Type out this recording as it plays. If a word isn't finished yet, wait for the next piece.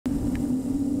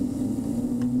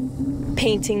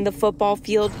Painting the football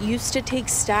field used to take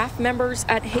staff members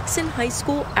at Hickson High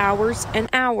School hours and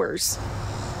hours.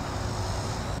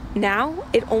 Now,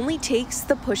 it only takes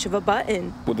the push of a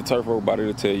button. With the turf robot,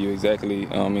 it'll tell you exactly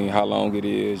how long it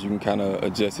is. You can kind of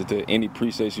adjust it to any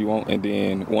presets you want, and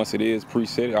then once it is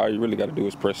preset, all you really got to do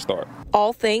is press start.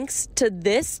 All thanks to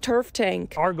this turf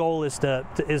tank. Our goal is to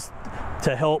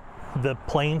help the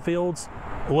playing fields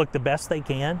look the best they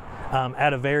can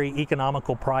at a very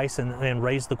economical price and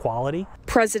raise the quality.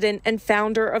 President and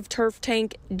founder of Turf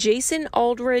Tank, Jason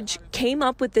Aldridge, came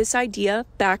up with this idea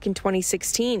back in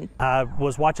 2016. I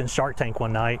was watching Shark Tank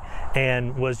one night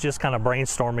and was just kind of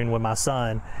brainstorming with my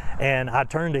son, and I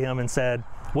turned to him and said,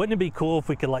 wouldn't it be cool if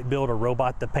we could build a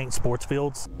robot that paints sports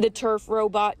fields? The turf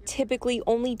robot typically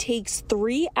only takes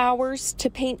 3 hours to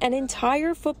paint an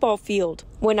entire football field.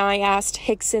 When I asked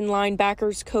Hickson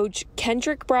linebackers coach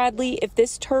Kendrick Bradley if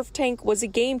this turf tank was a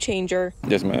game changer.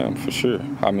 Yes, ma'am, for sure.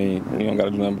 I mean, you don't got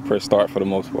to do nothing but press start for the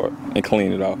most part and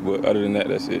clean it off, but other than that,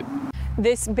 that's it.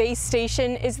 This base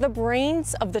station is the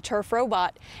brains of the turf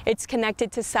robot. It's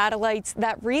connected to satellites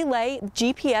that relay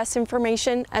GPS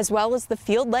information as well as the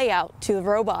field layout to the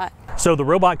robot. So the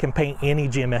robot can paint any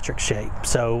geometric shape.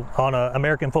 So on an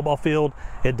American football field,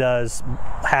 it does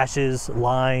hashes,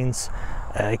 lines.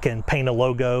 It can paint a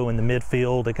logo in the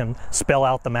midfield. It can spell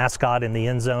out the mascot in the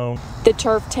end zone. The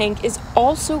turf tank is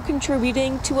also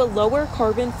contributing to a lower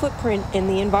carbon footprint in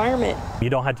the environment. You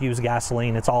don't have to use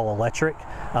gasoline. It's all electric.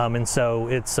 And so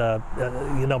it's,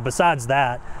 besides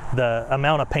that, the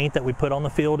amount of paint that we put on the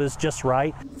field is just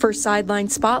right. For Sideline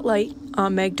Spotlight,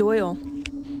 I'm Meg Doyle.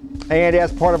 And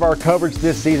as part of our coverage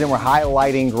this season, we're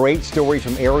highlighting great stories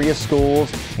from area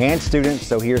schools and students.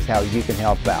 So here's how you can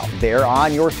help out. There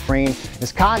on your screen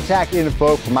is contact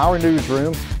info from our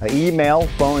newsroom, email,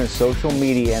 phone, and social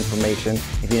media information.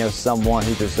 If you know someone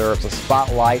who deserves a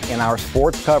spotlight in our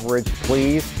sports coverage,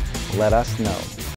 please let us know.